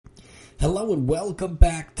Hello and welcome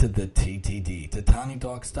back to the TTD, Titani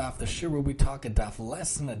Dog Stuff, the show where we talk a daf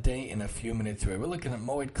lesson a day in a few minutes. We're looking at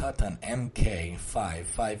Moed Katan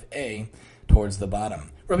MK55A towards the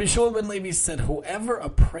bottom. Rabbi Shmuel ben Levi said, whoever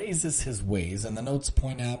appraises his ways, and the notes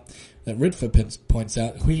point out that Ritva points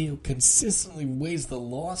out, he who consistently weighs the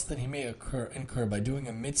loss that he may incur by doing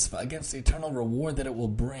a mitzvah against the eternal reward that it will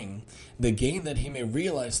bring, the gain that he may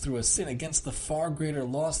realize through a sin against the far greater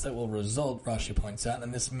loss that will result, Rashi points out.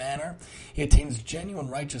 In this manner, he attains genuine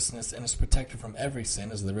righteousness and is protected from every sin,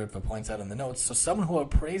 as the Ritva points out in the notes. So someone who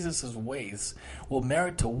appraises his ways will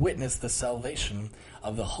merit to witness the salvation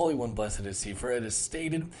of the Holy One, blessed is He. For it is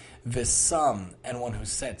stated, Visam, and one who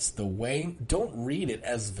sets the way. Don't read it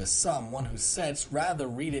as Visam, one who sets, rather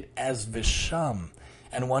read it as Visham,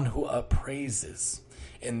 and one who appraises.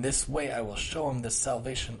 In this way I will show him the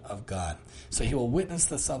salvation of God. So he will witness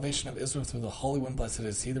the salvation of Israel through the Holy One, blessed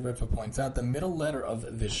is He. The Ritva points out the middle letter of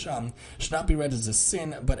Visham should not be read as a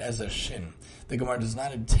sin, but as a shin. The Gemara does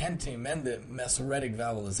not intend to amend the Masoretic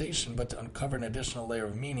vowelization, but to uncover an additional layer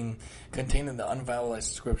of meaning contained in the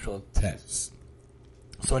unvowelized scriptural text.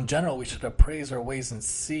 So in general, we should appraise our ways and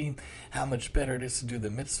see how much better it is to do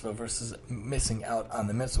the mitzvah versus missing out on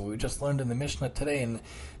the mitzvah. We just learned in the Mishnah today in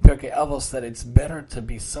Pirkei Avos that it's better to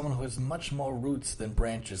be someone who has much more roots than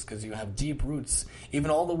branches, because you have deep roots.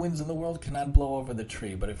 Even all the winds in the world cannot blow over the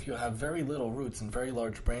tree, but if you have very little roots and very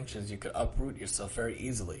large branches, you could uproot yourself very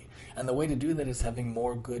easily. And the way to do that is having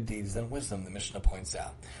more good deeds than wisdom, the Mishnah points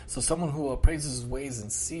out. So someone who appraises his ways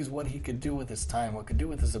and sees what he could do with his time, what he could do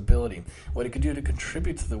with his ability, what he could do to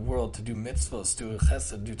contribute to the world, to do mitzvahs, to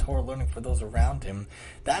chesed, do Torah learning for those around him,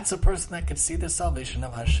 that's a person that could see the salvation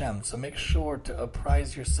of Hashem. So make sure to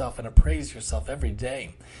apprise yourself and appraise yourself every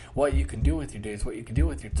day, what you can do with your days, what you can do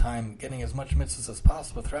with your time, getting as much mitzvahs as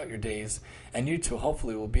possible throughout your days, and you too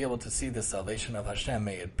hopefully will be able to see the salvation of Hashem.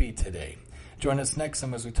 May it be today. Join us next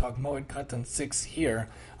time as we talk Moed Katan 6 here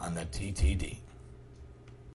on the TTD.